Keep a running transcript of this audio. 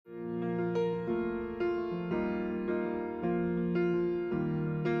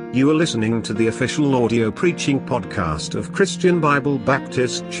You are listening to the official audio preaching podcast of Christian Bible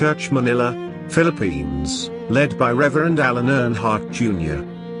Baptist Church Manila, Philippines, led by Reverend Alan Earnhardt Jr.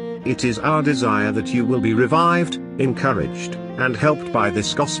 It is our desire that you will be revived, encouraged, and helped by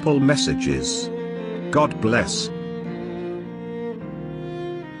this gospel messages. God bless.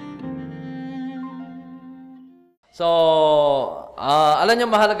 So, alam niyo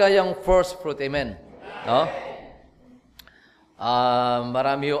mahalaga yung first fruit, amen? No?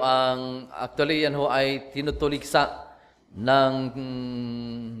 Marami ho actually yan ho ay tinutuligsa ng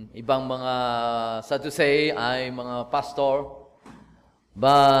ibang mga Sadducee ay mga pastor.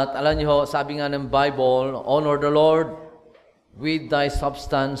 But alam niyo ho, sabi nga ng Bible, honor the Lord with thy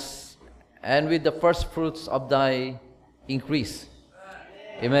substance and with the first fruits of thy increase.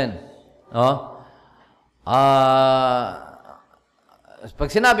 Amen. No? Pag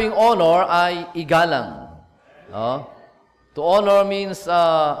sinabing honor ay igalang. No? To honor means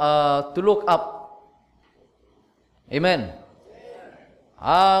to look up. Amen.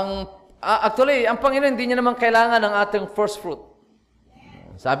 Actually, ang Panginoon hindi niya naman kailangan ng ating first fruit.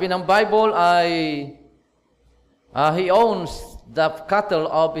 Sabi ng Bible ay He owns the cattle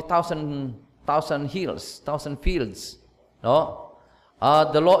of 1,000 hills, 1,000 fields. No?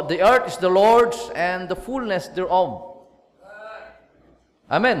 The earth is the Lord's and the fullness thereof.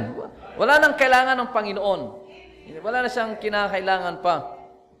 Amen. Wala nang kailangan ng Panginoon. Wala na siyang kinakailangan pa.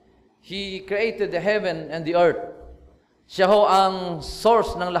 He created the heaven and the earth. Siya ho ang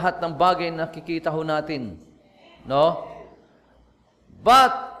source ng lahat ng bagay na nakikita ho natin. No?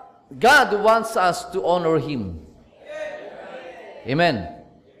 But God wants us to honor Him. Amen.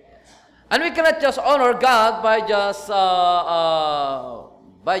 And we cannot just honor God by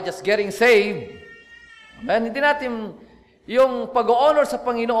just getting saved. Amen. Hindi natin yung pag-honor sa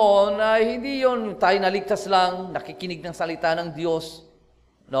Panginoon ay hindi yun tayo naligtas lang, nakikinig ng salita ng Diyos.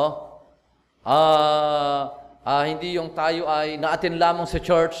 No? Hindi yung tayo ay na-attend lamang sa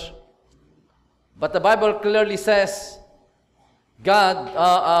church. But the Bible clearly says, God,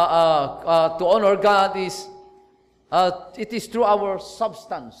 to honor God is, it is through our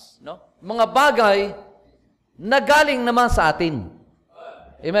substance. No? Mga bagay na galing naman sa atin.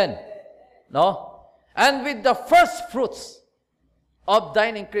 Amen. No? And with the first fruits of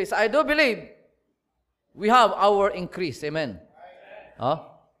thine increase, I do believe we have our increase. Amen.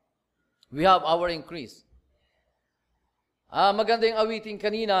 We have our increase. Maganda yung awiting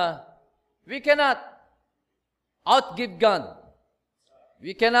kanina. We cannot outgive God.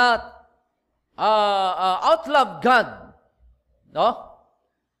 We cannot outlove God. No?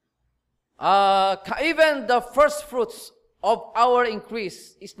 Even the first fruits of our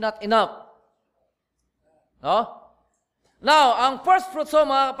increase is not enough. No? Now, ang first fruits ho,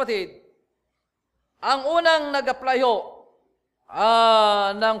 mga kapatid, ang unang nag-apply ho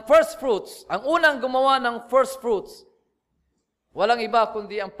ng first fruits, ang unang gumawa ng first fruits, walang iba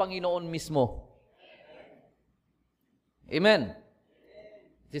kundi ang Panginoon mismo. Amen.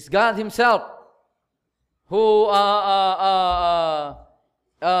 It is God Himself who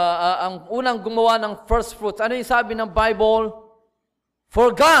ang unang gumawa ng first fruits. Ano yung sabi ng Bible?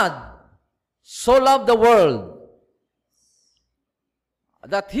 For God so loved the world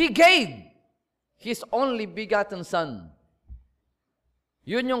that He gave His only begotten Son.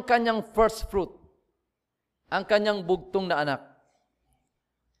 Yun yung kanyang first fruit. Ang kanyang bugtong na anak.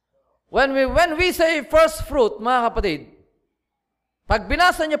 When we say first fruit, mga kapatid, pag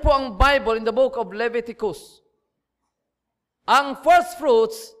binasa niyo po ang Bible in the book of Leviticus, ang first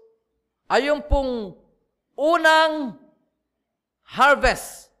fruits ay yung pong unang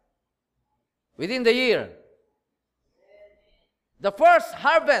harvest within the year. The first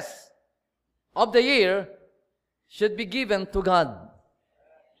harvest of the year should be given to God.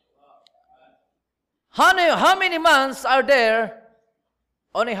 How many months are there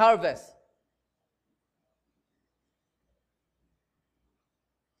on a harvest?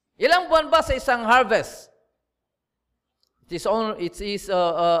 Ilang buwan ba sa isang harvest? It is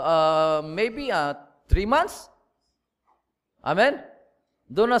maybe 3 months. Amen?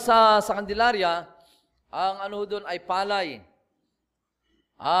 Doon na sa Candelaria, ang ano doon ay palay.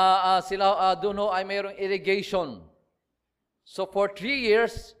 Doon ho ay mayroong irrigation. So for 3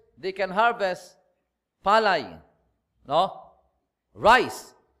 years, they can harvest palay. No?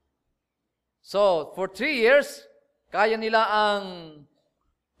 Rice. So for 3 years, kaya nila ang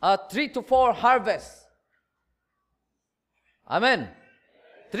 3 to 4 harvest. Amen.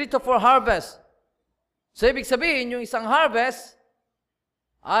 3 to 4 harvest. So ibig sabihin, yung isang harvest,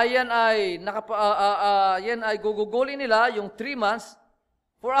 yan ay gugugulin nila yung 3 months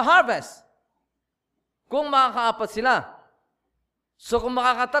for a harvest. Kung makakaapat sila. So kung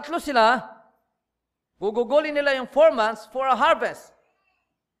makakatatlo sila, gugugulin nila yung 4 months for a harvest.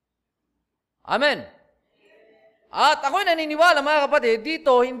 Amen. At ako'y naniniwala, mga kapatid,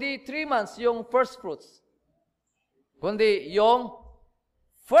 dito hindi 3 months yung first fruits, kundi yung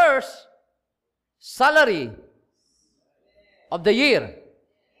first salary of the year.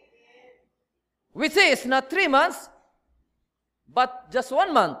 Which is not 3 months, but just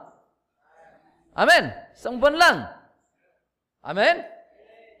 1 month. Amen. Isang buwan lang. Amen.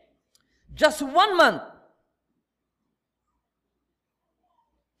 Just 1 month.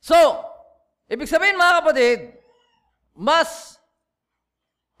 So, ibig sabihin, mga kapatid, mas,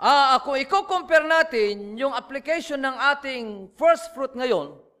 kung i-compare natin yung application ng ating first fruit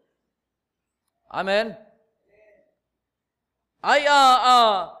ngayon, amen, ay,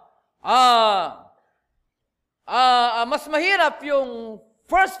 mas mahirap yung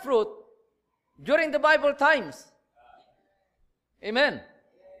first fruit during the Bible times. Amen.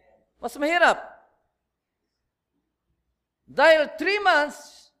 Mas mahirap. Dahil 3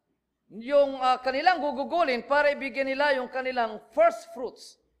 months, yung kanilang gugugulin para ibigyan nila yung kanilang first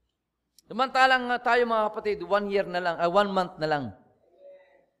fruits. Samantalang tayo, mga kapatid, 1 year na lang, 1 month na lang.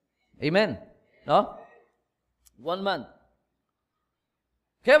 Amen. No? 1 month.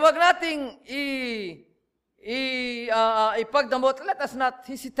 Kaya wag nating ipagdamot. Let us not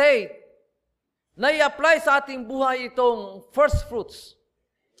hesitate na i-apply sa ating buhay itong first fruits.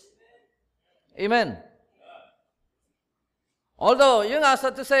 Amen. Although, yung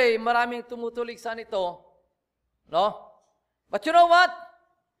sad to say, maraming tumutulig sa nito, no? But you know what?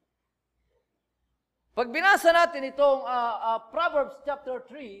 Pag binasa natin itong Proverbs chapter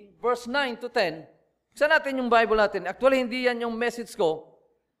 3, verse 9 to 10, buksan natin yung Bible natin. Actually, hindi yan yung message ko.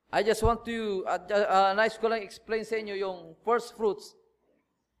 I just want to, nice ko lang explain sa inyo yung first fruits.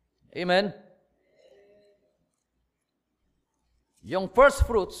 Amen? Yung first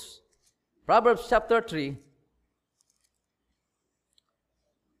fruits, Proverbs chapter 3,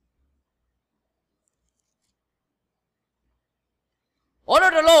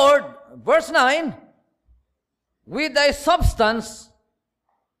 honor the Lord, verse 9, with thy substance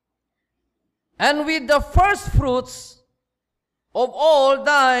and with the first fruits of all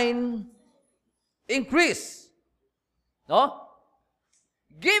thine increase. No?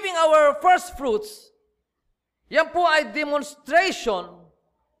 Giving our first fruits, yan po ay demonstration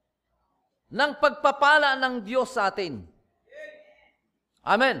ng pagpapala ng Diyos sa atin.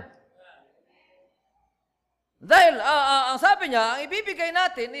 Amen. Dahil, ang sabi niya, ang ibibigay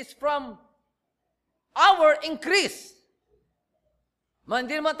natin is from our increase.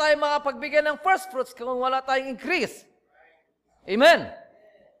 Hindi naman tayo makapagbigay ng first fruits kung wala tayong increase. Amen.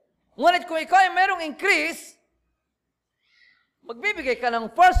 Ngunit kung ikaw ay merong increase, magbibigay ka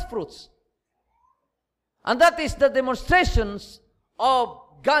ng first fruits. And that is the demonstrations of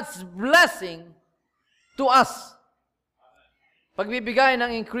God's blessing to us. Pagbibigay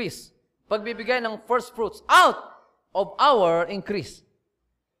ng increase. Pagbibigay ng first fruits out of our increase.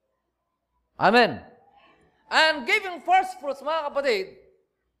 Amen. And giving first fruits, mga kapatid,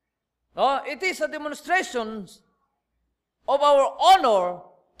 no, it is a demonstration of our honor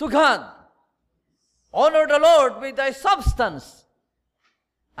to God. Honor the Lord with thy substance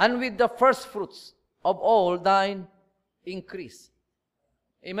and with the first fruits of all thine increase.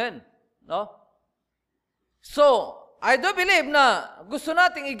 Amen. No? So, I do believe na gusto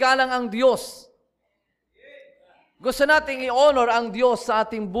nating igalang ang Diyos. Gusto nating i-honor ang Diyos sa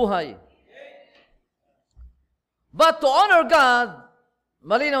ating buhay. But to honor God,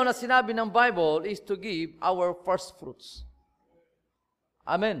 malinaw na sinabi ng Bible, is to give our first fruits.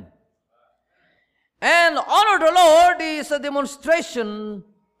 Amen. And honor the Lord is a demonstration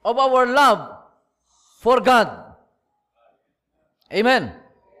of our love for God. Amen.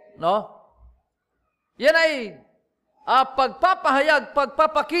 No? Yan ay pagpapahayag,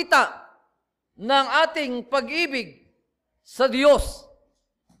 pagpapakita ng ating pag-ibig sa Diyos.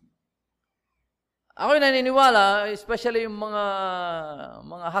 Ako'y naniniwala, especially yung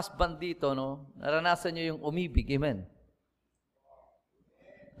mga husband dito, no? Naranasan nyo yung umibig. Amen.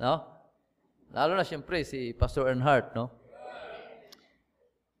 No? Lalo na siyempre si Pastor Earnhardt, no?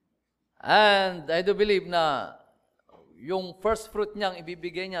 And I do believe na yung first fruit niyang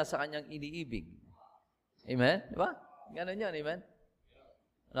ibibigay niya sa kanyang iniibig. Amen? Di ba? Ganon yan, amen?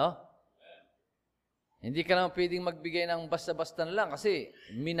 No? Hindi ka naman pwedeng magbigay ng basta-basta na lang kasi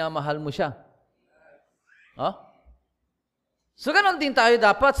minamahal mo siya. No? So, ganon din tayo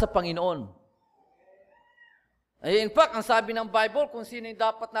dapat sa Panginoon. In fact, ang sabi ng Bible, kung sino yung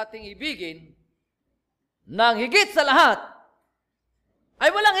dapat nating ibigin, nang higit sa lahat, ay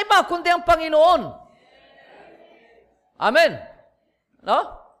walang iba kundi ang Panginoon. Amen. No?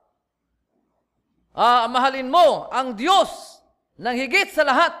 Mahalin mo ang Diyos ng higit sa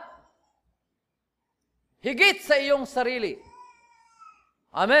lahat. Higit sa iyong sarili.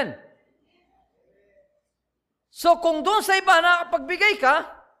 Amen. So kung doon sa iba nakapagbigay ka,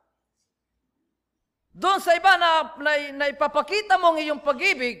 doon sa iba na ipapakita mo ang iyong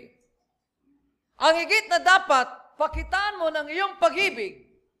pag-ibig, ang higit na dapat pakitaan mo ng iyong pag-ibig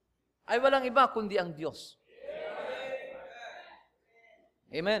ay walang iba kundi ang Diyos.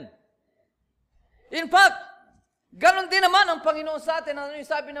 Amen. In fact, ganon din naman ang Panginoon sa atin. Ano yung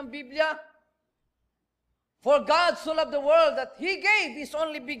sabi ng Biblia? For God so loved the world that He gave His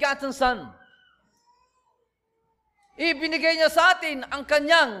only begotten Son. Ibinigay niya sa atin ang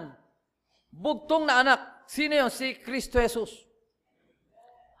kanyang bugtong na anak. Sino yun? Si Kristo Jesus.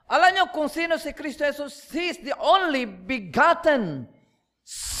 Alam niyo kung sino si Kristo Jesus? He is the only begotten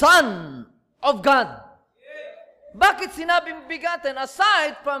Son of God. Bakit sinabing begotten?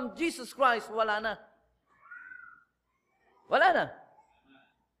 Aside from Jesus Christ, wala na. Wala na.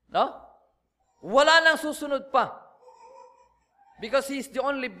 No? Wala nang susunod pa. Because He is the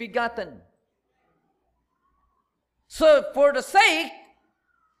only begotten. So, for the sake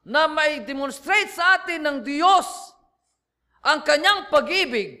na may demonstrate sa atin ng Diyos ang kanyang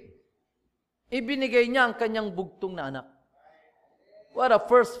pag-ibig, ibinigay niya ang kanyang bugtong na anak. What a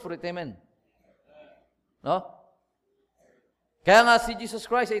first fruit, amen. No? Kaya nga si Jesus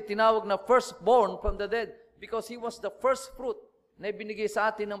Christ ay tinawag na firstborn from the dead because He was the first fruit na ibinigay sa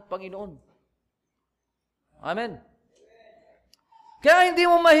atin ng Panginoon. Amen. Kaya hindi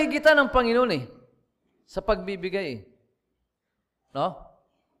mo mahigitan ng Panginoon sa pagbibigay. No?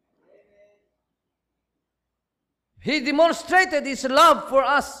 He demonstrated His love for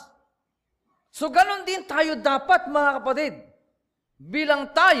us. So ganun din tayo dapat, mga kapatid.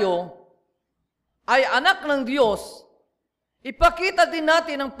 Bilang tayo ay anak ng Diyos, ipakita din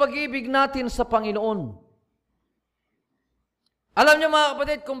natin ang pag-ibig natin sa Panginoon. Alam niyo mga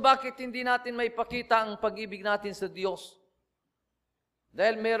kapatid kung bakit hindi natin maipakita ang pag-ibig natin sa Diyos?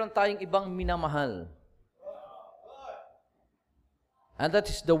 Dahil meron tayong ibang minamahal. And that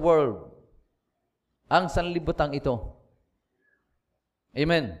is the world. Ang sanlibutang ito.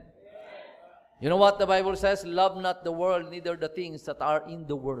 Amen. You know what the Bible says? Love not the world, neither the things that are in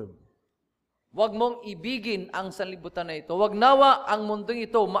the world. Huwag mong ibigin ang sanlibutan na ito. Huwag nawa ang mundong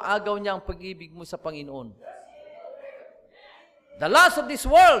ito, maagaw niya ang pag-ibig mo sa Panginoon. The lust of this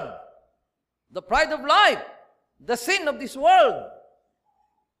world, the pride of life, the sin of this world,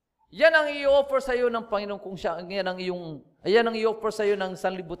 yan ang i-offer sa iyo ng Panginoon kung siya, yan ang i-offer sa iyo ng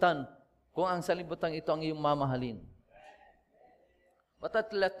sanlibutan kung ang sanlibutan ito ang iyong mamahalin. But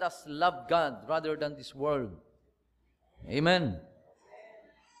let us love God rather than this world. Amen.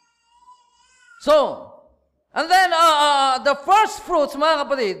 So, and then, the first fruits, mga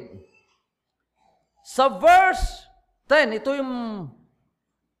kapatid, sa verse 10, ito yung,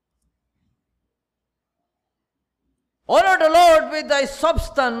 honor the Lord with thy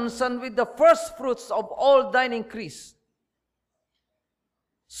substance and with the first fruits of all thine increase.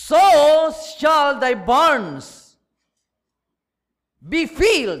 So shall thy barns be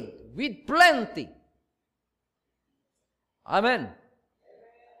filled with plenty. Amen.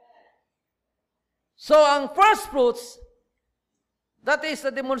 So, ang first fruits, that is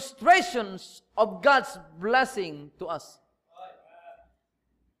the demonstrations of God's blessing to us.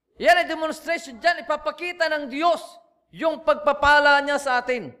 Yan ay demonstration dyan. Ipapakita ng Diyos yung pagpapala niya sa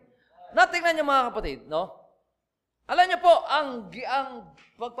atin. Natingnan niyo mga kapatid, no? Alam niyo po, ang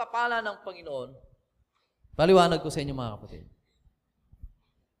pagpapala ng Panginoon, paliwanag ko sa inyo mga kapatid.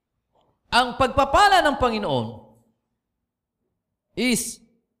 Ang pagpapala ng Panginoon is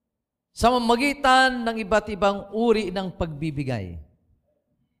sa mamagitan ng iba't ibang uri ng pagbibigay.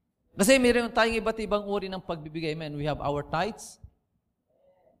 Kasi mayroon tayong iba't ibang uri ng pagbibigay. Man, we have our tithes.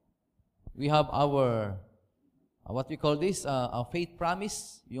 We have our, what we call this, a faith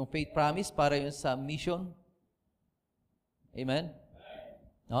promise. Yung faith promise para yun sa mission. Amen?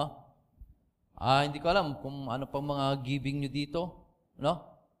 No? Hindi ko alam kung ano pang mga giving nyo dito. No?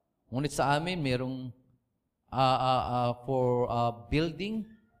 Ngunit sa amin, mayroong for building.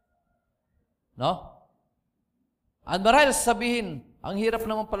 No? At marahil sabihin, ang hirap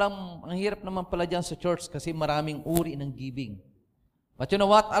naman pala dyan sa church kasi maraming uri ng giving. But you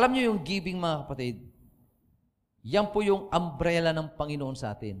know what? Alam niyo yung giving, mga kapatid? Yan po yung umbrella ng Panginoon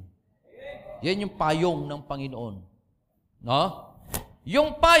sa atin. Yan yung payong ng Panginoon. No?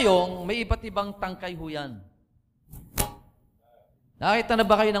 Yung payong, may iba't ibang tangkay ho yan. Nakita na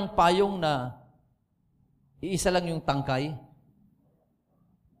ba kayo ng payong na iisa lang yung tangkay?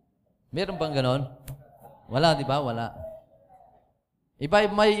 Meron bang ganon? Wala, di ba? Wala.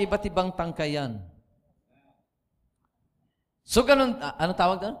 May iba't ibang tangkay yan. So, ganun, ano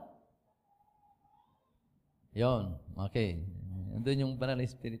tawag doon? Yon. Okay. Andun yung banal na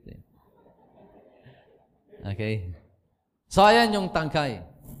espiritu. Okay. So, ayan yung tangkay.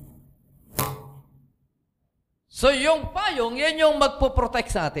 So, yung payong, yan yung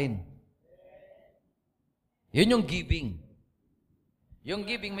magpo-protect sa atin. Yun yung giving. Yung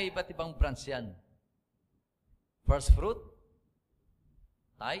giving, may iba't ibang branch yan. First fruit,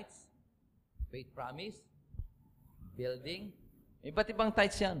 tithes, faith promise, building. May iba't ibang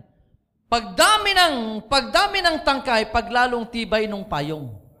tithes yan. Pagdami ng tangkay, paglalong tibay ng payong.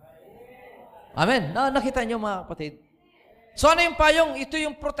 Amen. Nakita niyo mga kapatid? So ano yung payong? Ito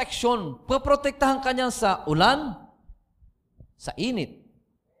yung protection. Poprotektahan ka niyan sa ulan, sa init.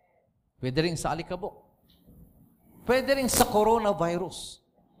 Pwede rin sa alikabok. Pwede rin sa coronavirus.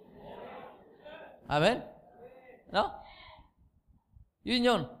 Amen? No? Yun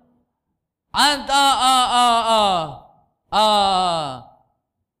yun. And,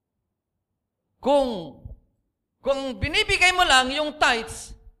 kung binibigay mo lang yung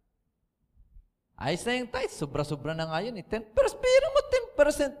tithes, ayos na yung tithes, sobra-sobra na nga yun. 10%, pero mo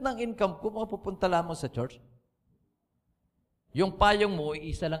 10% ng income ko, mapupunta lamang sa church. Yung payong mo,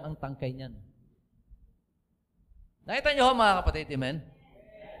 isa lang ang tangkay niyan. Nakita niyo ho, mga kapatid, amen?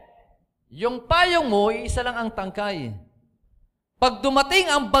 Yung payong mo, isa lang ang tangkay. Pag dumating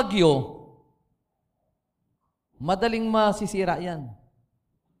ang bagyo, madaling masisira yan.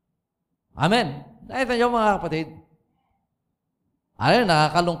 Amen? Nakita niyo, mga kapatid? Ayun,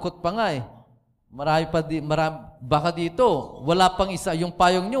 nakakalungkot pa nga eh. Baka dito, wala pang isa, yung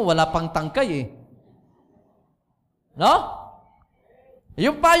payong nyo, wala pang tangkay eh. No?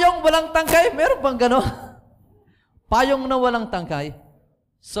 Yung payong walang tangkay, meron bang gano'n? Payong na walang tangkay.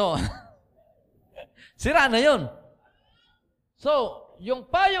 So, sira na yun. So, yung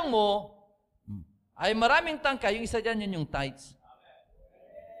payong mo ay maraming tangkay, yung isa dyan yun yung tithes.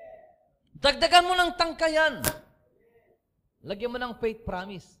 Dagdagan mo ng tangkayan. Lagyan mo ng faith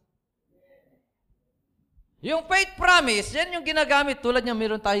promise. Yung faith promise, yan yung ginagamit. Tulad niya,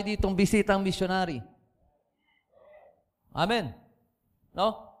 meron tayo ditong bisitang missionary. Amen.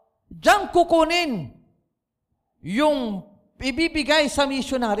 No? Diyan kukunin yung ibibigay sa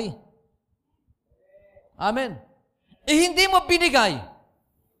missionary. Amen. Hindi mo binigay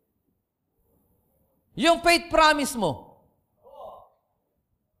yung faith promise mo.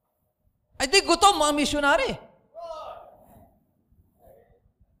 Ay di gutom ang missionary.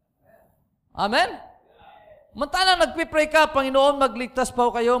 Amen? Mantala nagpipray ka, Panginoon, magligtas pa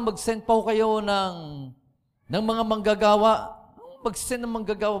kayo, mag-send pa kayo ng mga manggagawa. Mag-send ng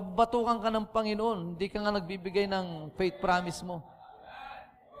manggagawa, batukan ka ng Panginoon. Hindi ka nga nagbibigay ng faith promise mo.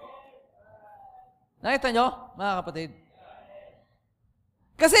 Nakita nyo, mga kapatid?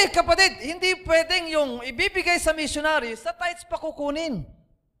 Kasi kapatid, hindi pwedeng yung ibibigay sa missionary, sa tithes pa kukunin.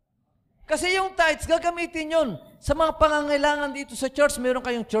 Kasi yung tithes, gagamitin yun. Sa mga pangangailangan dito sa church, meron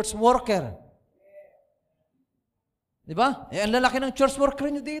kayong church worker. Di ba? Eh, ang lalaki ng church worker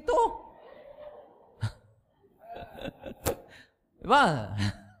nyo dito. Di ba?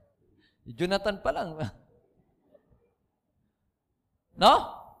 Jonathan pa lang. No?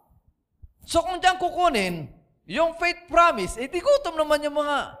 So kung diyan kukunin, yung faith promise, di gutom naman yung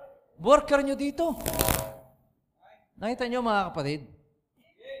mga worker nyo dito. Nakita nyo mga kapatid?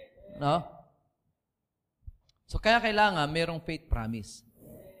 No? So kaya kailangan merong faith promise.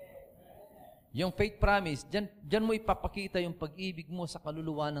 Yung faith promise, dyan mo ipapakita yung pag-ibig mo sa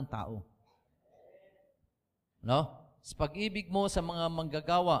kaluluwa ng tao. No? Sa pag-ibig mo sa mga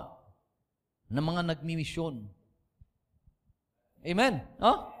manggagawa na mga nagmimisyon. Amen?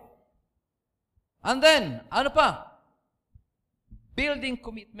 No? And then, ano pa? Building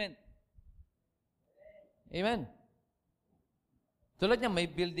commitment. Amen? Tulad niya, may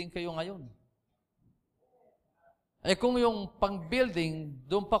building kayo ngayon. Eh kung yung pang-building,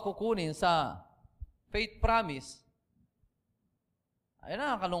 doon pa kukunin sa faith promise, ay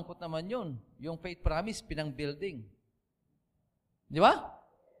nakakalungkot naman yun. Yung faith promise, pinang-building. Di ba?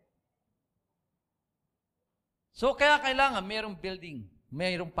 So, kaya kailangan mayroong building.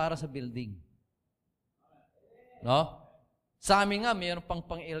 Mayroong para sa building. No? Sa amin nga, mayroong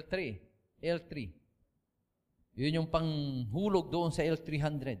pang L3. L3. Yun yung panghulog doon sa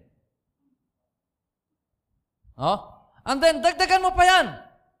L300. Oh? And then, dagdagan mo pa yan.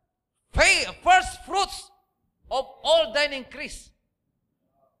 First fruits of all thine increase.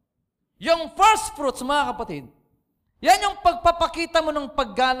 Yung first fruits, mga kapatid, yan yung pagpapakita mo ng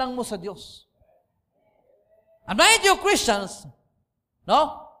paggalang mo sa Diyos. And mind you, Christians,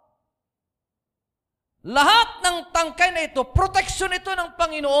 no? Lahat ng tangkay na ito, protection ito ng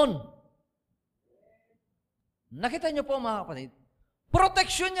Panginoon. Nakita niyo po mga kapatid?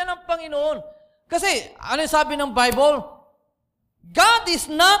 Protection niya ng Panginoon. Kasi, ano yung sabi ng Bible? God is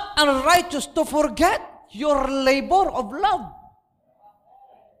not unrighteous to forget your labor of love.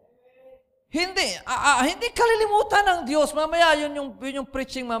 Hindi kalilimutan ng Diyos. Mamaya, yun yung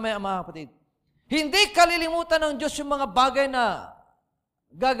preaching mamaya mga kapatid. Hindi kalilimutan ng Diyos yung mga bagay na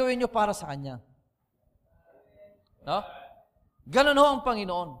gagawin nyo para sa Kanya. No? Ganun ho ang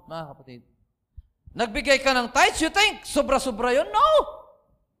Panginoon, mga kapatid. Nagbigay ka ng tithes, you think, sobra-sobra yun? No!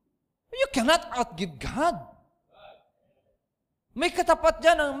 You cannot outgive God. May katapat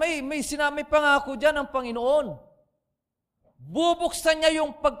dyan, may pangako dyan ng Panginoon. Bubuksan niya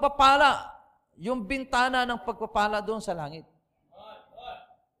yung pagpapala, yung bintana ng pagpapala doon sa langit.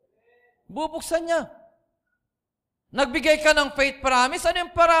 Bubuksan niya. Nagbigay ka ng faith promise, ano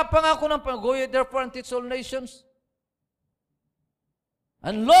yung pangako ng Panginoon? Go ye therefore and teach all nations.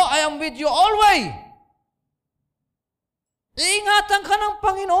 And lo, I am with you always. Iingatan ka ng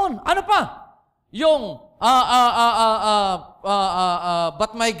Panginoon. Ano pa? Yung,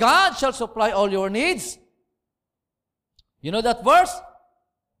 but my God shall supply all your needs. You know that verse?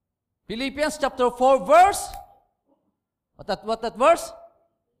 Philippians chapter 4 verse? What that verse?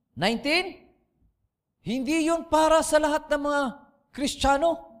 19? Hindi yun para sa lahat ng mga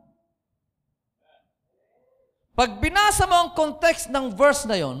Kristiyano. Pag binasa mo ang context ng verse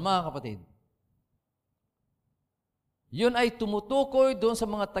na yon, mga kapatid, yun ay tumutukoy doon sa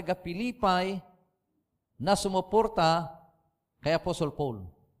mga taga-Pilipay na sumuporta kay Apostle Paul.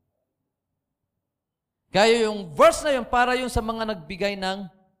 Kaya yung verse na yun, para yun sa mga nagbigay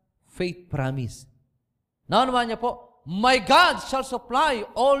ng faith promise. Naunawan niya po, my God shall supply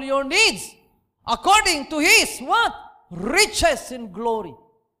all your needs according to His, what? Riches in glory.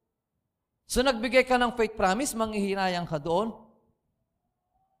 So nagbigay ka ng faith promise, manghihinayang ka doon,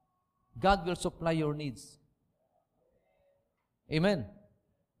 God will supply your needs. Amen.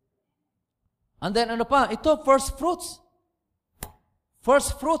 And then ano pa? Ito, first fruits.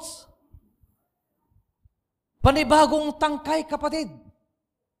 First fruits. Panibagong tangkay, kapatid.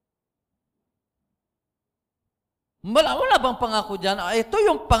 Wala bang pangako dyan? Ito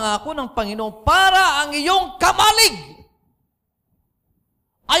yung pangako ng Panginoon para ang iyong kamalig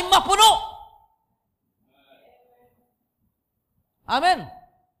ay mapuno. Amen.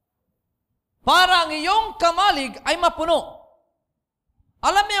 Para ang iyong kamalig ay mapuno.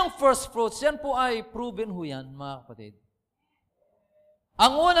 Alam mo yung first fruits, yan po ay proven ho yan, mga kapatid.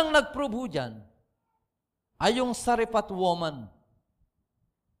 Ang unang nag-prove ho dyan ay yung Sarephat woman.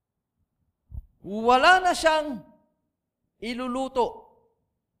 Wala na siyang iluluto,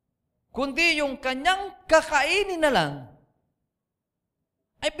 kundi yung kanyang kakainin na lang,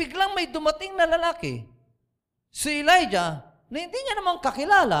 ay biglang may dumating na lalaki, si Elijah, na hindi niya naman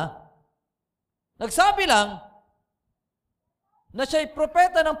kakilala, nagsabi lang, na siya'y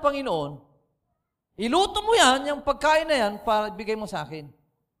propeta ng Panginoon, iluto mo yan, yung pagkain na yan, para bigay mo sa akin.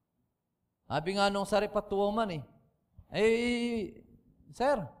 Sabi nga nung Sarephat woman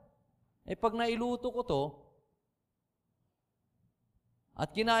sir, pag nailuto ko to, at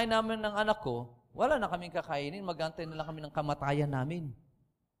kinain namin ng anak ko, wala na kaming kakainin, magantay na lang kami ng kamatayan namin.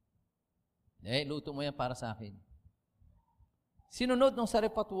 Luto mo yan para sa akin. Sinunod ng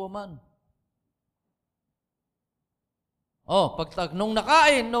Sarephat woman. Nung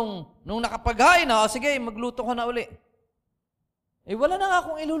nakain, nung nakapaghain na, sige, magluto ko na uli. Wala na nga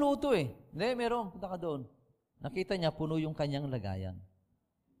akong iluluto Hindi, meron, punta ka doon. Nakita niya, puno yung kanyang lagayan.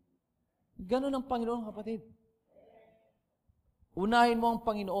 Ganun ang Panginoon, kapatid. Unahin mo ang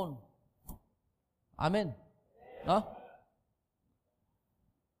Panginoon. Amen. No?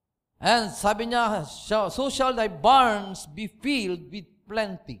 And sabi niya, so shall thy barns be filled with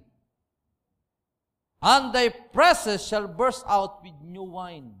plenty. And thy presses shall burst out with new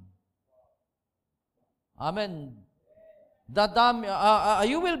wine. Amen.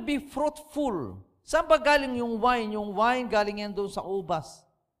 You will be fruitful. Saan ba galing yung wine? Yung wine galing yan doon sa ubas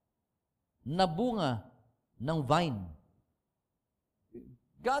na bunga ng vine.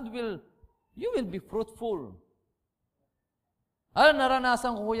 You will be fruitful.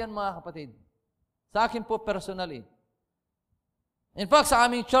 Naranasan ko yan, mga kapatid. Sa akin po personally. In fact, sa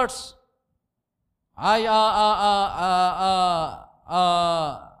aming church,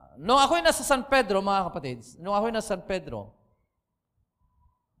 nung ako'y nasa San Pedro, mga kapatid,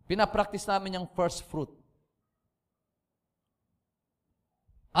 pinapractice namin yung first fruit.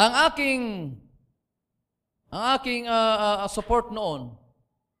 Ang aking support noon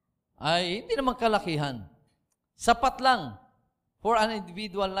ay hindi naman kalakihan. Sapat lang for an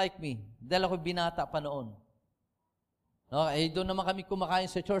individual like me Dahil ako binata pa noon. No? Doon naman kami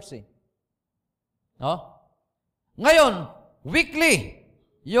kumakain sa church No? Ngayon, weekly,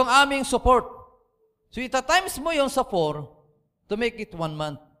 yung aming support. So, ita-times mo yung sa 4 to make it 1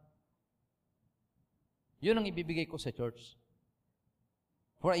 month. Yun ang ibibigay ko sa church.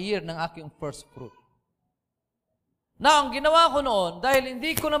 For a year ng aking first fruit. Now, ang ginawa ko noon, dahil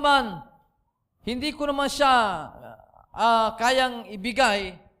hindi ko naman siya kayang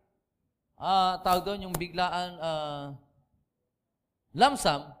ibigay, tawag doon yung biglaan, lump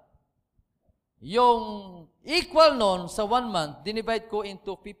sum, yung equal noon sa 1 month, dinivide ko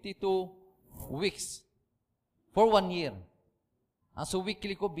into 52 weeks for 1 year. So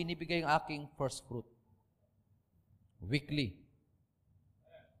weekly ko binibigay yung aking first fruit. Weekly.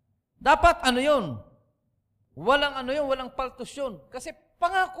 Dapat yun? Walang paltos yun. Kasi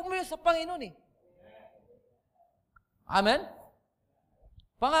pangako mo yun sa Panginoon Amen?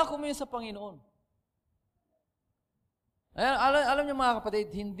 Pangako mo yun sa Panginoon. Alam niyo mga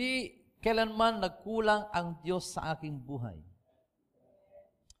kapatid, hindi kailanman nagkulang ang Diyos sa aking buhay.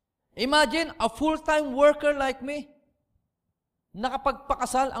 Imagine, a full-time worker like me,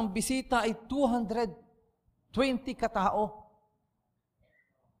 nakapagpakasal, ang bisita ay 220 katao.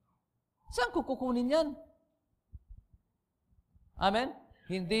 Saan ko kukunin yan? Amen?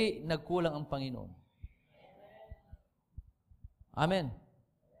 Hindi nagkulang ang Panginoon. Amen.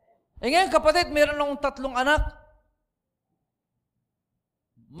 Ngayon kapatid, meron akong 3 anak.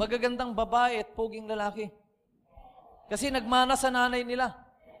 Magagandang babae at poging lalaki. Kasi nagmana sa nanay nila.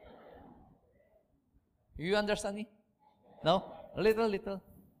 You understand me? No? Little.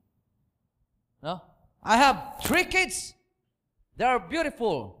 No? I have 3 kids. They are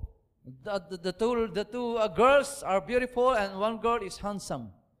beautiful. The two girls are beautiful and 1 girl is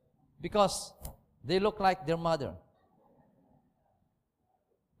handsome because they look like their mother.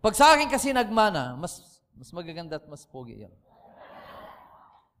 Pag sa akin kasi nagmana, mas magaganda at mas pogi yan.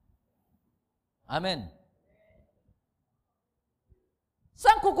 Amen.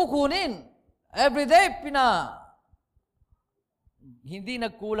 Saan ko kukunin? Every day, hindi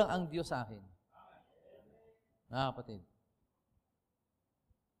nagkulang ang Diyos sa akin. Kapatid.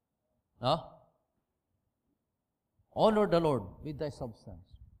 No? Honor the Lord with thy substance.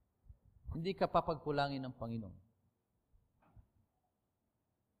 Hindi ka papagkulangin ng Panginoon.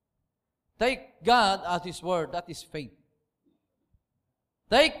 Take God at His word, that is faith.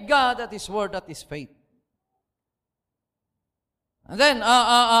 Take God at His word, that is faith. And then,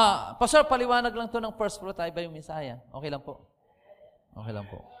 Pastor, paliwanag lang to ng first fruit. Ay ba yung misaya? Okay lang po. Okay lang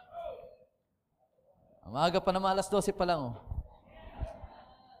po. Maaga pa naman, alas 12 pa lang.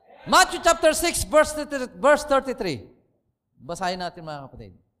 Matthew chapter 6, verse 33. Basahin natin mga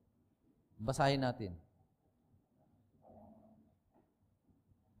kapatid. Basahin natin.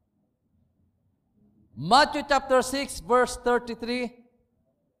 Matthew chapter 6, verse 33.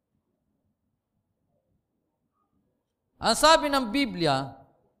 Ang sabi ng Biblia,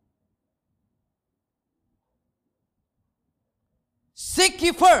 seek ye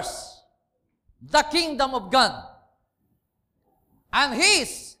first the kingdom of God and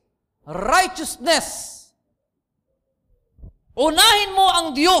His righteousness. Unahin mo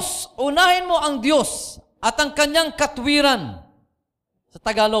ang Diyos at ang Kanyang katwiran. Sa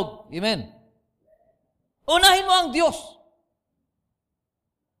Tagalog, amen. Unahin mo ang Diyos.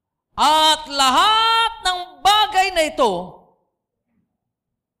 At lahat ng bagay na ito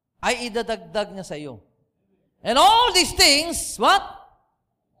ay idadagdag niya sa iyo. And all these things, what?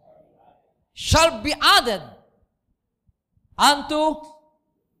 Shall be added unto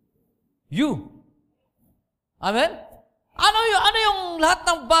you. Amen? Ano yung lahat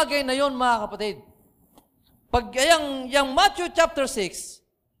ng bagay na yon, mga kapatid? Pag yung Matthew chapter 6,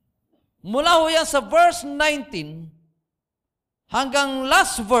 mula ho yan sa verse 19, hanggang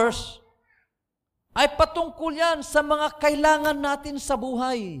last verse, ay patungkol yan sa mga kailangan natin sa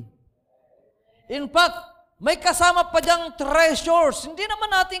buhay. In fact, may kasama pa diyang treasures. Hindi naman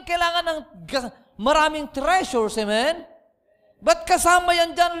natin kailangan ng maraming treasures, amen? But kasama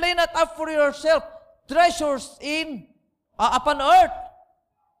yan dyan, lay not up for yourself treasures upon earth.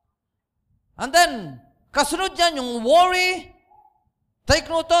 And then, kasunod yan yung worry,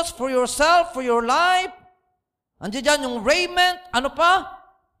 take notice for yourself, for your life. Andiyan dyan yung raiment, ano pa?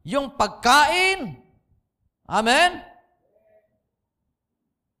 Yung pagkain. Amen?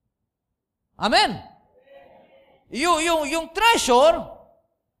 Amen? Yung treasure,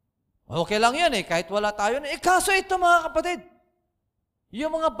 okay lang yan kahit wala tayo. Kaso ito mga kapatid,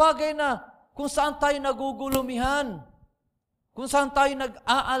 yung mga bagay na kung saan tayo nagugulumihan, kung saan tayo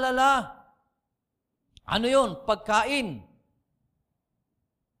nag-aalala, ano yun? Pagkain.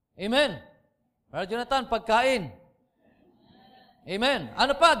 Amen. Brother Jonathan, pagkain. Amen.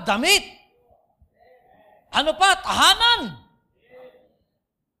 Ano pa? Damit. Ano pa? Tahanan.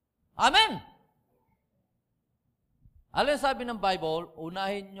 Amen. Alin sabi ng Bible,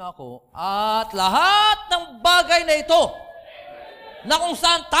 unahin niyo ako at lahat ng bagay na ito na kung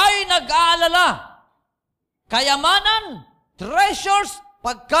saan tayo nag-aalala, kayamanan, treasures,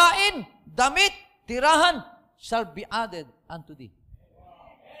 pagkain, damit, tirahan, shall be added unto thee.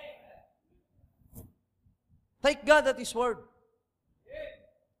 Take God at His word.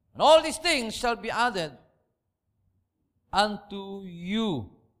 And all these things shall be added unto you.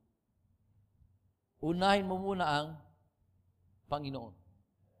 Unahin mo muna ang Panginoon.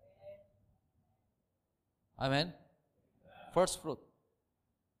 Amen? First fruit.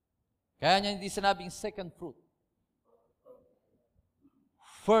 Kaya niya hindi sinabing second fruit.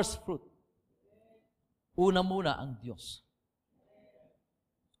 First fruit. Una muna ang Diyos.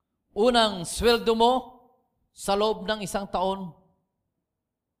 Unang sweldo mo sa loob ng isang taon,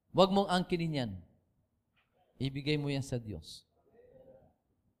 huwag mong angkinin yan. Ibigay mo yan sa Diyos.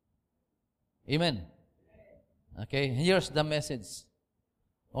 Amen. Okay, here's the message.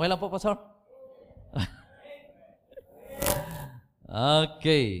 Okay lang po, Pastor?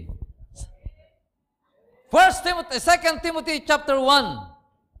 Okay. 2 Timothy chapter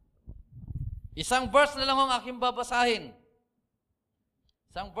 1. Isang verse na lang ang aking babasahin.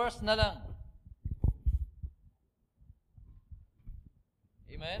 Isang verse na lang.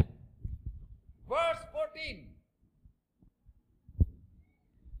 Amen? Verse 14.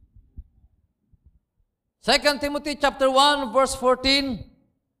 2 Timothy chapter 1, verse 14.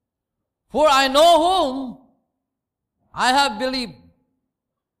 For I know whom I have believed.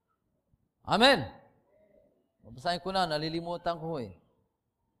 Amen. Babasahin ko na, nalilimutan ko eh.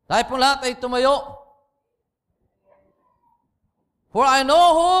 Tayo pong lahat ay tumayo. For I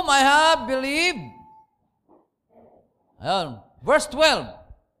know whom I have believed. Ayan. Verse 12.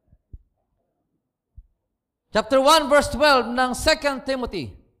 Chapter 1, verse 12 ng 2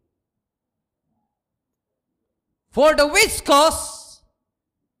 Timothy. For the which cause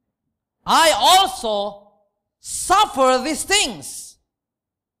I also suffer these things.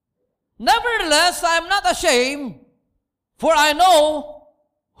 Nevertheless, I am not ashamed, for I know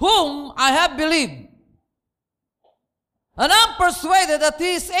whom I have believed. And I am persuaded that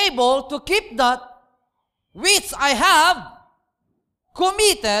He is able to keep that which I have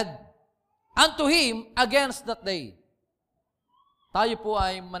committed unto Him against that day. Tayo po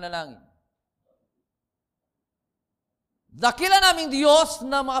ay manalangin. Dakila naming Diyos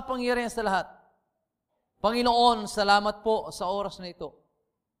na makapangyarihan sa lahat. Panginoon, salamat po sa oras na ito.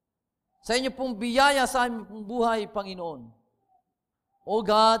 Sa inyo pong biyaya sa aming pong buhay, Panginoon. O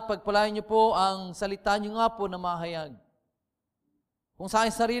God, pagpalain niyo po ang salita niyo nga po na mahayag. Kung sa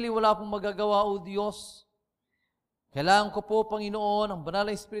aking sarili wala pong magagawa, O Diyos, kailangan ko po, Panginoon, ang banal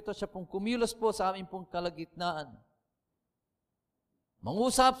na Espiritu, siya pong kumilos po sa aming pong kalagitnaan.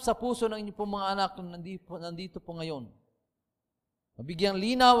 Mangusap sa puso ng inyong pong mga anak na nandito po ngayon. Mabigyang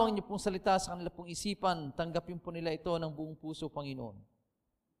linaw ang inyong pong salita sa kanila pong isipan, tanggapin po nila ito ng buong puso, Panginoon.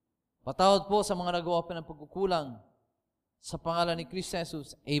 Patawad po sa mga nagawa pa ng pagkukulang sa pangalan ni Kristo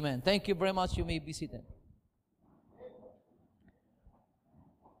Jesus. Amen. Thank you very much. You may be seated.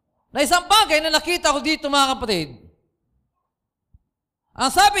 Na isang bagay na nakita ko dito, mga kapatid.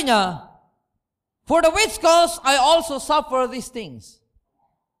 Ang sabi niya, for the which cause I also suffer these things.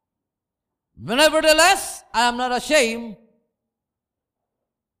 Nevertheless, I am not ashamed,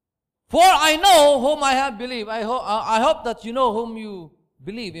 for I know whom I have believed. I hope that you know whom you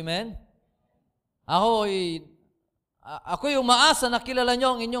believe. Amen? Ako'y umaasa na kilala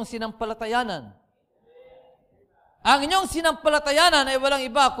niyo ang inyong sinampalatayanan. Ang inyong sinampalatayanan ay walang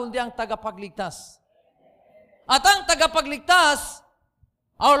iba kundi ang tagapagligtas. At ang tagapagligtas,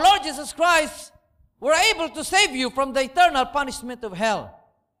 our Lord Jesus Christ, were able to save you from the eternal punishment of hell.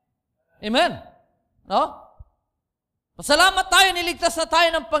 Amen? No? Pasalamat tayo, niligtas na tayo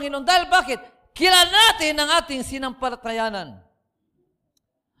ng Panginoon. Dahil bakit? Kilala natin ang ating sinampalatayanan.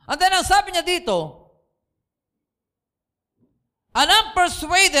 And then ang sabi niya dito, and I'm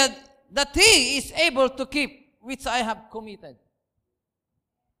persuaded that He is able to keep which I have committed.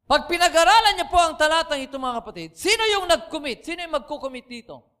 Pag pinag-aralan niyo po ang talatang ito, mga kapatid, sino yung nag-commit? Sino yung magkukommit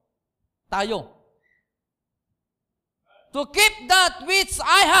dito? Tayo. To keep that which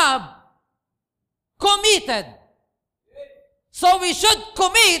I have committed. So we should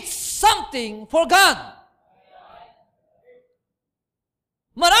commit something for God.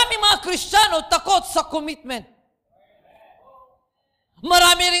 Maraming mga Kristiyano takot sa commitment.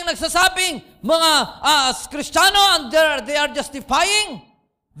 Marami ring nagsasabing mga Kristiyano and they are justifying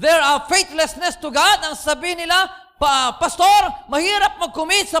There are faithlessness to God. Ang sabi nila, Pastor, mahirap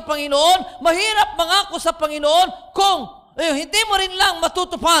mag-commit sa Panginoon, mahirap mangako sa Panginoon kung hindi mo rin lang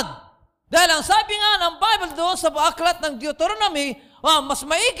matutupad. Dahil ang sabi nga ng Bible doon sa aklat ng Deuteronomy, mas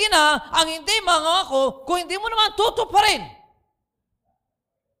maigi na ang hindi mangako kung hindi mo naman tutuparin.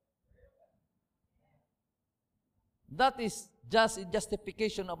 That is just a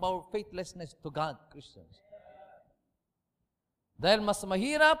justification of our faithlessness to God, Christians. Dahil mas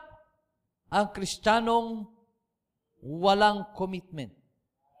mahirap ang Kristiyanong walang commitment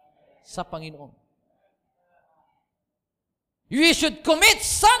sa Panginoon. You should commit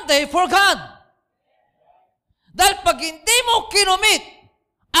Sunday for God. Dahil pag hindi mo kinomit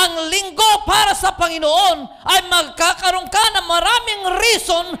ang linggo para sa Panginoon, ay magkakaroon ka ng maraming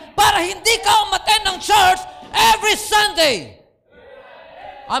reason para hindi ka umattend ng church every Sunday.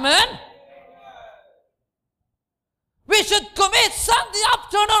 Amen? We should commit Sunday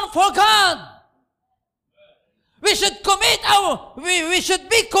afternoon for God. We should we should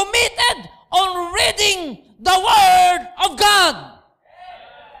be committed on reading the Word of God.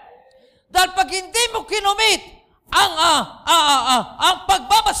 Dahil pag hindi mo kinomit ang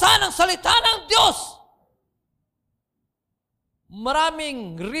pagbabasa ng salita ng Diyos,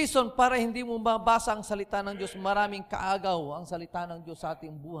 maraming reason para hindi mo mabasa ang salita ng Diyos, maraming kaagaw ang salita ng Diyos sa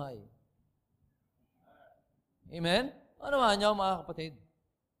ating buhay. Amen? Ano naman niyo, mga kapatid?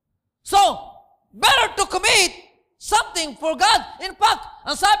 So, better to commit something for God. In fact,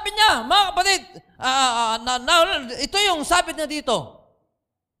 ang sabi niya, mga kapatid, ito yung sabi niya dito.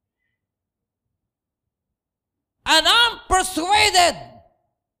 And I'm persuaded,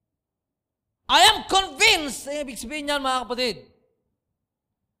 I am convinced, ibig sabihin niyan, mga kapatid,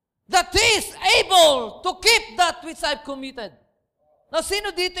 that He is able to keep that which I've committed. Now, sino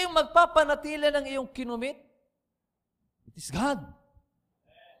dito yung magpapanatili ng iyong kinumit? It is God.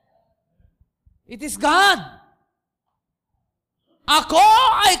 It is God. Ako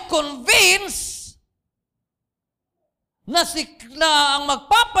ay convinced na ang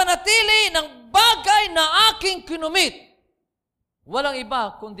magpapanatili ng bagay na aking kinumit, walang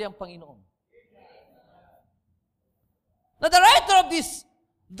iba kundi ang Panginoon. Now, the writer of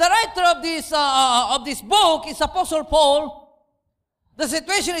this book is Apostle Paul. The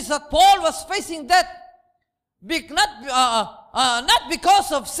situation is that Paul was facing death, not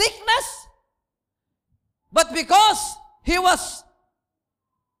because of sickness, but because he was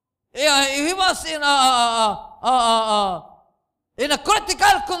in a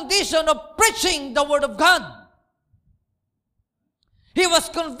critical condition of preaching the Word of God. He was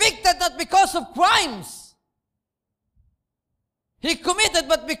convicted not because of crimes he committed,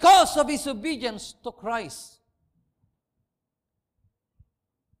 but because of his obedience to Christ.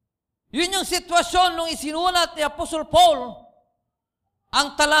 Yun yung sitwasyon nung isinulat ni Apostle Paul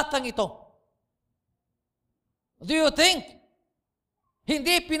ang talatang ito. Do you think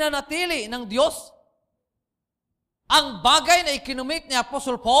hindi pinanatili ng Diyos ang bagay na ikinumit ni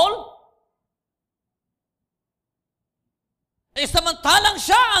Apostle Paul? Samantalang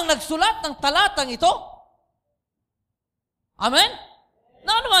siya ang nagsulat ng talatang ito. Amen?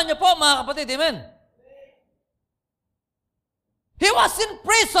 Naunawaan niyo po, mga kapatid, amen? He was in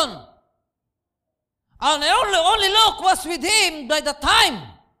prison. And only Luke was with him by the time.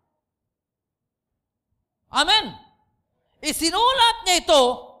 Amen? Isinulat niya ito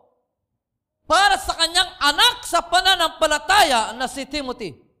para sa kanyang anak sa pananampalataya na si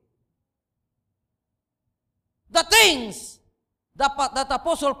Timothy. The things that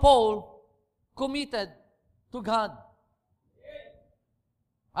Apostle Paul committed to God.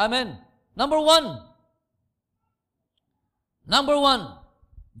 Amen. Number one,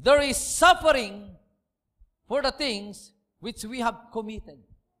 there is suffering for the things which we have committed.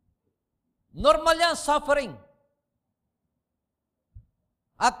 Normal yan, suffering.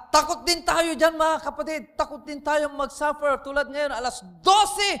 At takot din tayo dyan, mga kapatid. Takot din tayo mag-suffer. Tulad ngayon, alas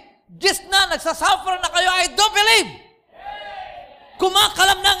 12:10 na, nagsasuffer na kayo. I do believe.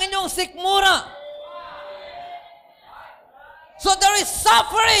 Kumakalam na ang inyong sikmura. So there is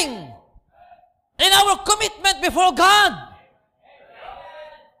suffering in our commitment before God.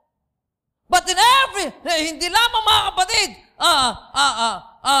 But in hindi lamang, mga kapatid,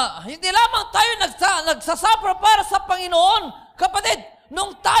 hindi lamang tayo nagsasuffer para sa Panginoon. Kapatid,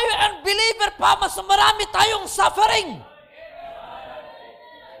 nung tayo unbeliever pa, mas marami tayong suffering.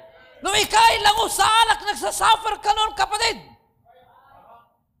 Nung ikay lango sa alak, nagsasuffer ka noon, kapatid.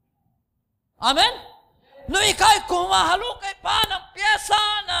 Amen? Nung ikay kumahalukay pa ng pyesa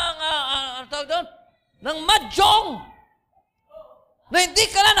ng madyong, na hindi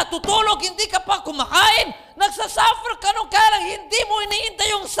ka na natutulog, hindi ka pa kumakain, Nagsasuffer ka nung kaya lang hindi mo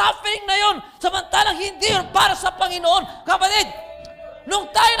iniintay yung suffering na yun. Samantalang hindi yun para sa Panginoon. Kapatid, nung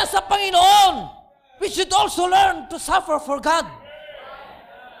tayo na sa Panginoon, we should also learn to suffer for God.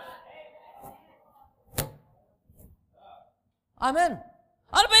 Amen.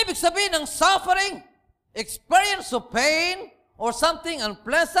 Ano ba ibig sabihin ng suffering? Experience of pain or something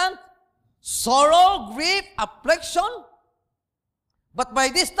unpleasant, sorrow, grief, affliction. But by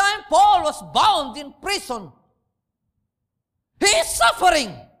this time, Paul was bound in prison. He is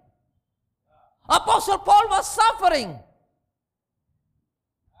suffering. Apostle Paul was suffering.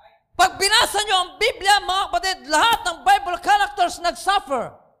 Pag binasa nyo ang Biblia, mga kapatid, lahat ng Bible characters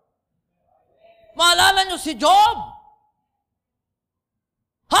nag-suffer. Maalala nyo si Job?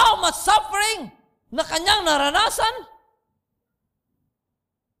 How much suffering na kanyang naranasan?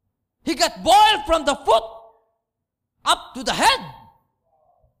 He got boiled from the foot up to the head.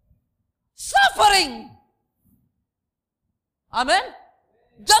 Suffering. Amen?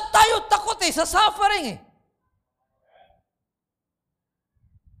 Diyan tayo takot sa suffering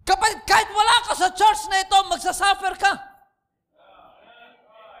Kapag kahit wala ka sa church na ito, magsasuffer ka.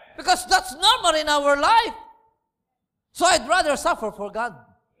 Because that's normal in our life. So I'd rather suffer for God.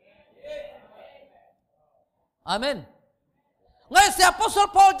 Amen. Ngayon si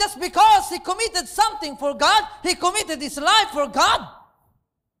Apostle Paul, just because he committed something for God, he committed his life for God,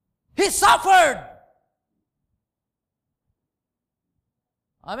 he suffered.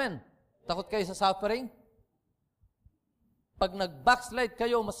 Amen. Takot kayo sa suffering? Pag nag-backslide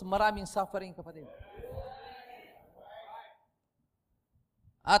kayo, mas maraming suffering, kapatid.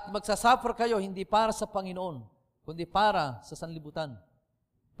 At magsasuffer kayo, hindi para sa Panginoon, kundi para sa sanlibutan,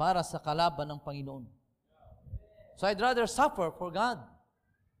 para sa kalaban ng Panginoon. So I'd rather suffer for God.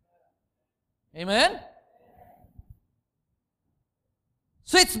 Amen?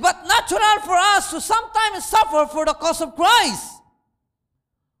 So it's but natural for us to sometimes suffer for the cause of Christ.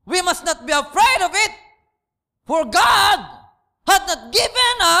 We must not be afraid of it, for God had not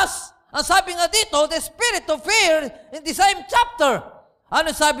given us, ang sabi nga dito, the spirit of fear in the same chapter.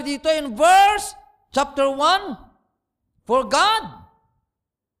 Ano sabi dito in verse, chapter 1? For God,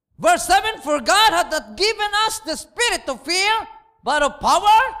 verse 7, for God had not given us the spirit of fear, but of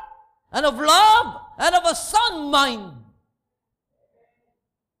power, and of love, and of a sound mind.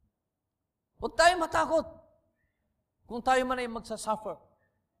 Huwag tayo matakot kung tayo man ay magsasuffer.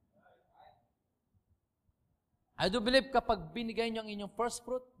 I do believe kapag binigay niyo ang inyong first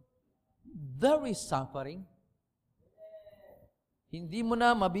fruit, there is suffering. Hindi mo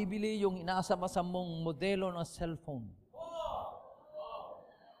na mabibili yung inaasam-asam mong modelo ng cellphone.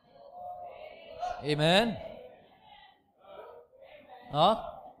 Amen? Huh?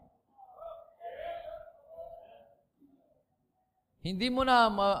 Hindi mo na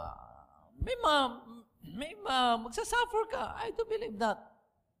magsasuffer ka. I do believe that.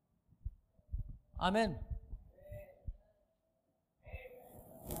 Amen.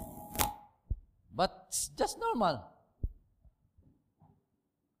 But it's just normal.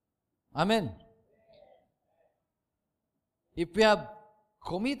 Amen. If we have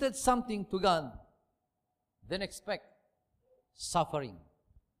committed something to God, then expect suffering.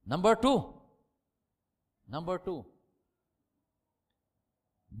 Number two.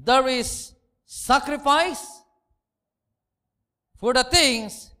 There is sacrifice for the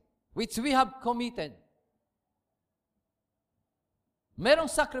things which we have committed.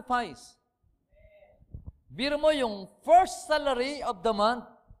 Merong sacrifice. Biro mo yung first salary of the month,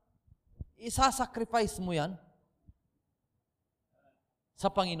 isasacrifice mo yan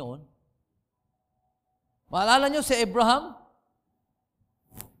sa Panginoon. Maalala nyo si Abraham?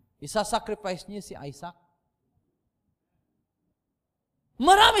 Isasacrifice niya si Isaac.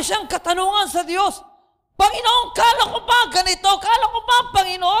 Marami siyang katanungan sa Diyos. Panginoon, kala ko ba ganito? Kala ko ba,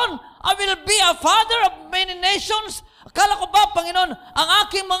 Panginoon, I will be a father of many nations? Akala ko ba, Panginoon, ang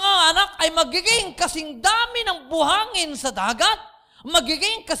aking mga anak ay magiging kasing dami ng buhangin sa dagat?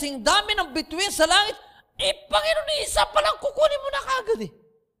 Magiging kasing dami ng bituin sa langit? Panginoon, isa pa lang kukunin mo na kagad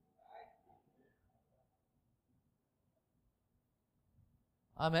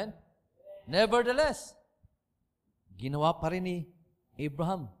Amen? Nevertheless, ginawa pa rin ni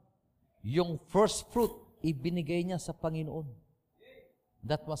Abraham. Yung first fruit, ibinigay niya sa Panginoon.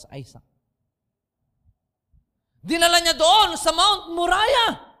 That was Isaac. Dinala niya doon sa Mount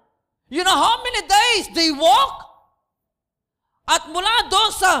Moriah. You know how many days they walk? At mula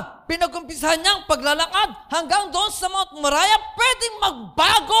doon sa pinag-umpisahan niyang paglalakad hanggang doon sa Mount Moriah, pwedeng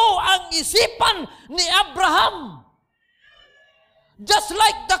magbago ang isipan ni Abraham. Just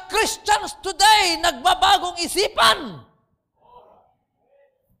like the Christians today, nagbabagong isipan.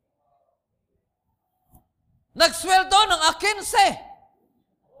 Nagsweldo ng 15.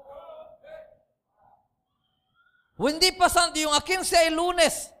 Hindi pa Sunday, yung 15 ay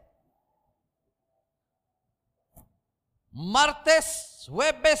Lunes. Martes,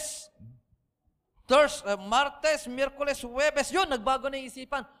 Huwebes, Martes, Miyerkules, Huwebes, yun, nagbago na yung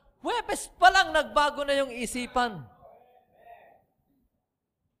isipan. Huwebes pa lang nagbago na yung isipan.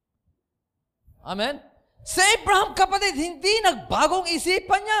 Amen? Si Abraham, kapatid, hindi nagbagong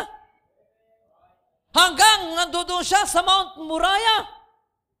isipan niya. Hanggang nandoon siya sa Mount Moriah.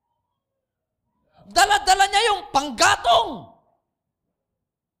 Dala-dala niya yung panggatong.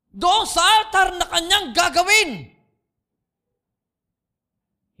 Doon sa altar na kanyang gagawin.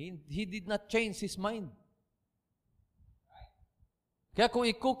 He did not change his mind. Kaya kung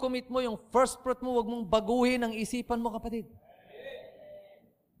ikukumit mo yung first fruit mo, huwag mong baguhin ang isipan mo, kapatid.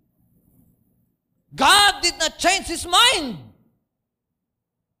 God did not change his mind.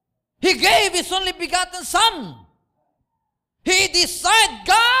 He gave his only begotten Son.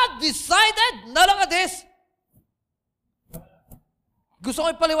 God decided, na lang this. Gusto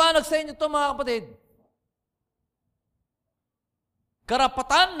ko ipaliwanag sa inyo ito, mga kapatid.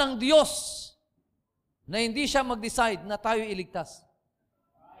 Karapatan ng Diyos na hindi siya mag-decide na tayo iligtas.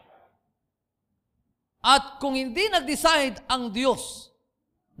 At kung hindi nag-decide ang Diyos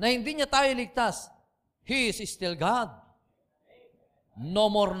na hindi niya tayo iligtas, He is still God. No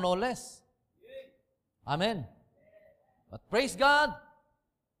more, no less. Amen. But praise God,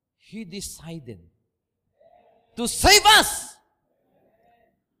 He decided to save us.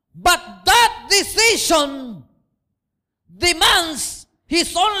 But that decision demands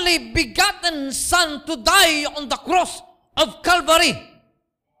His only begotten Son to die on the cross of Calvary.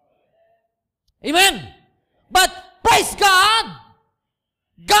 Amen. But praise God,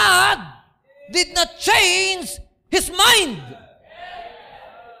 God did not change His mind.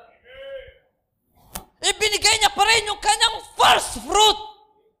 Ibinigay niya pa rin yung kanyang first fruit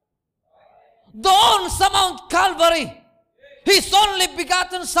doon sa Mount Calvary. His only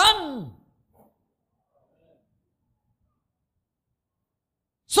begotten Son.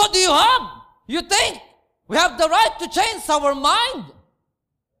 So do you think we have the right to change our mind?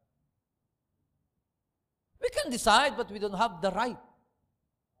 We can decide, but we don't have the right.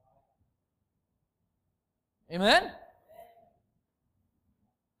 Amen?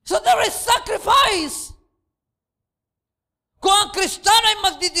 So there is sacrifice. Kung ang Kristiyano ay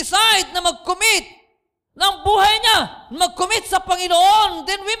magdi-decide na mag-commit ng buhay niya, mag-commit sa Panginoon,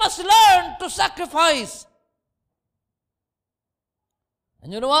 then we must learn to sacrifice.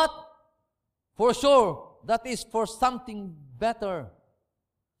 And you know what? For sure, that is for something better.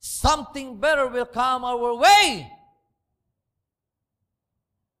 Something better will come our way.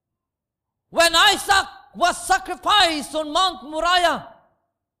 When Isaac was sacrificed on Mount Moriah,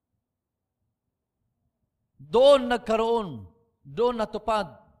 doon nagkaroon, doon natupad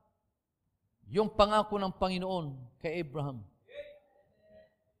yung pangako ng Panginoon kay Abraham.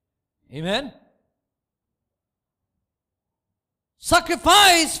 Amen?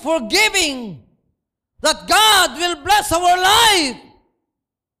 Sacrifice for giving, that God will bless our life.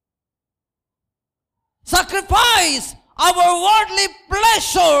 Sacrifice our worldly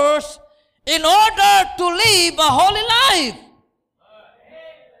pleasures in order to live a holy life.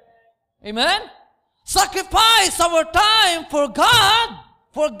 Amen? Sacrifice our time for God,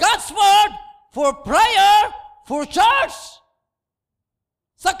 for God's word, for prayer, for church.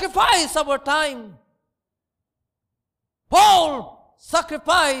 Sacrifice our time. Paul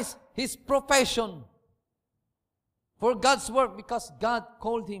sacrificed his profession for God's work because God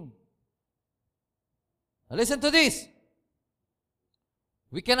called him. Now listen to this.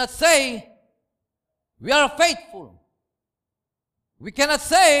 We cannot say we are faithful. We cannot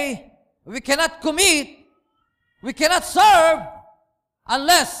say we cannot commit. We cannot serve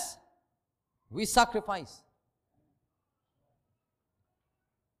unless we sacrifice.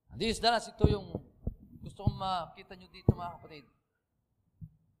 And this is ito yung gusto kong makita nyo dito, mga kapatid.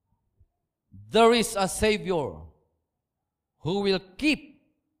 There is a Savior who will keep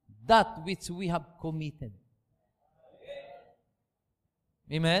that which we have committed.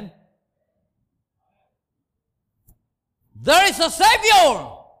 Amen? There is a Savior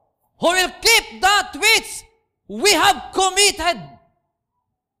who will keep that which we have committed.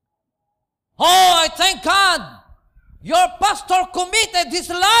 Oh, I thank God. Your pastor committed his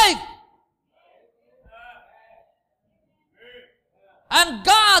life. And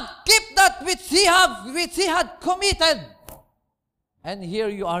God keep that which he had committed. And here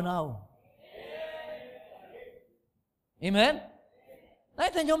you are now. Amen?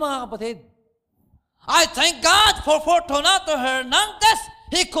 Nakita niyo, mga kapatid? I thank God for Fortunato Hernandez.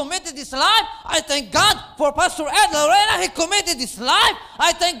 He committed his life. I thank God for Pastor Ed Lorena. He committed his life.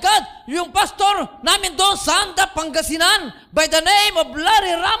 I thank God, yung pastor namin doon sa Anda, Pangasinan, by the name of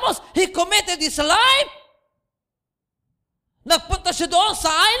Larry Ramos, he committed his life. Nagpunta siya doon sa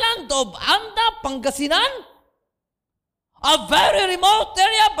island of Anda, Pangasinan, a very remote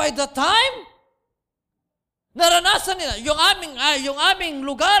area by the time. Naranasan nila, yung aming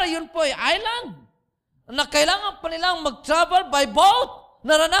lugar, yun po ay island, na kailangan pa nilang mag-travel by boat.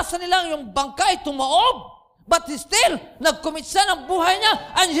 Naranasan nilang yung bangkay tumaob. But still, nag-commit siya ng buhay niya.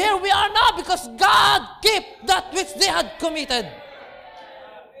 And here we are now because God kept that which they had committed.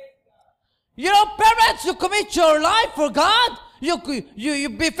 You know, parents, you commit your life for God. You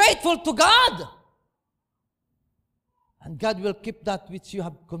be faithful to God. And God will keep that which you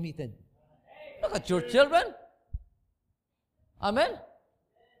have committed. Look at your children. Amen?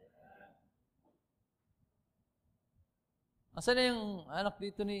 Asan na yung anak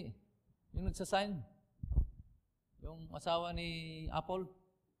dito yung nagsasign? Yung asawa ni Apple?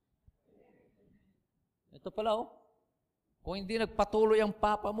 Ito pala, oh. Kung hindi nagpatuloy ang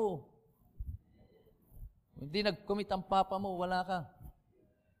papa mo, kung hindi nag-commit ang papa mo, wala ka.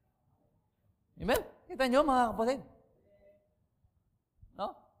 Amen? Kita nyo, mga kapatid?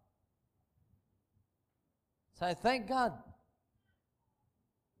 No? So I thank God.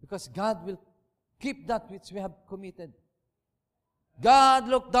 Because God will keep that which we have committed. God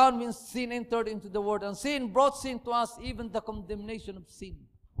looked down when sin entered into the world, and sin brought sin to us, even the condemnation of sin.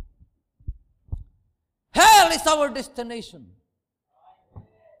 Hell is our destination.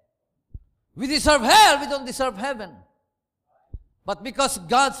 We deserve hell, we don't deserve heaven. But because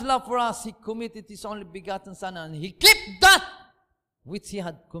God's love for us, He committed His only begotten Son, and He kept that which He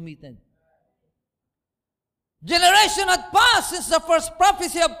had committed. Generation had passed since the first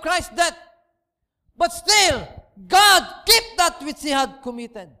prophecy of Christ's death, but still, God kept that which He had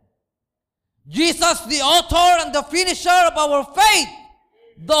committed. Jesus, the author and the finisher of our faith,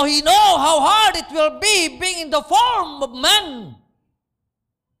 though He know how hard it will be being in the form of man,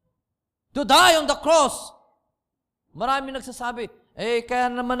 to die on the cross. Marami nagsasabi, kaya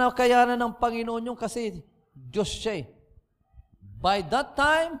naman nakayanan ng Panginoon yung kasi Diyos siya. By that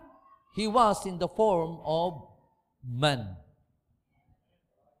time, He was in the form of man.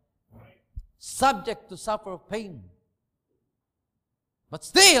 Subject to suffer pain. But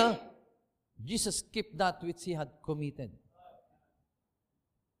still, Jesus kept that which He had committed.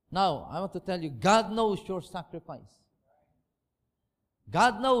 Now, I want to tell you, God knows your sacrifice.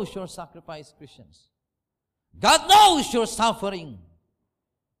 God knows your sacrifice, Christians. God knows your suffering.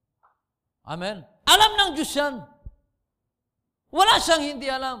 Amen? Alam ng Diyos yan. Wala siyang hindi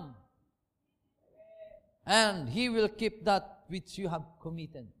alam. And He will keep that which you have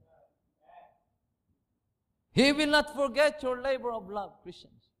committed. He will not forget your labor of love,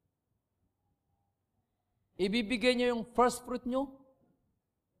 Christians. Ibibigay niyo yung first fruit niyo,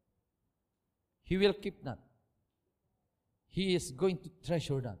 He will keep that. He is going to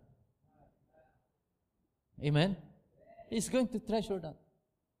treasure that. Amen? He is going to treasure that.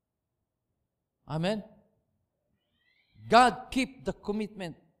 Amen? God keep the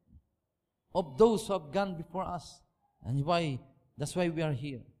commitment of those who have gone before us. And that's why we are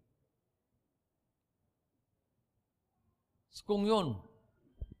here. So kung yun,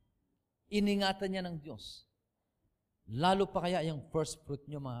 iningatan niya ng Diyos, lalo pa kaya yung first fruit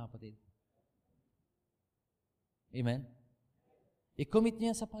niyo, mga kapatid. Amen? I-commit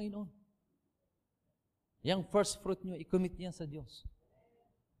niya sa Panginoon. Yung first fruit niyo, i-commit niya sa Diyos.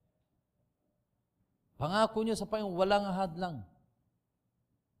 Pangako niyo sa Panginoon, walang hadlang.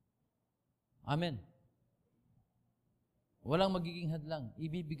 Amen. Walang magiging hadlang.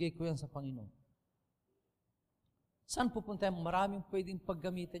 Ibibigay ko yan sa Panginoon. Saan pupunta yan? Maraming pwedeng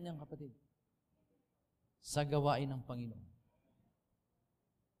paggamitan niyang kapatid. Sa gawain ng Panginoon.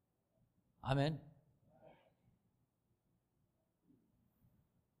 Amen?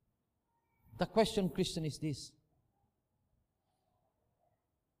 The question, Christian, is this.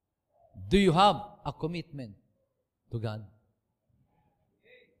 Do you have a commitment to God?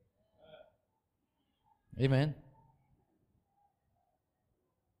 Amen?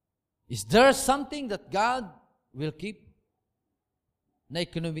 Is there something that God will keep na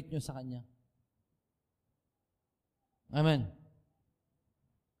ikinomit nyo sa Kanya? Amen.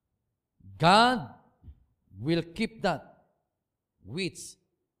 God will keep that which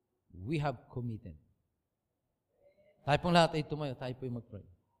we have committed. Tayo pong lahat ay tumayo, tayo po'y mag-pray.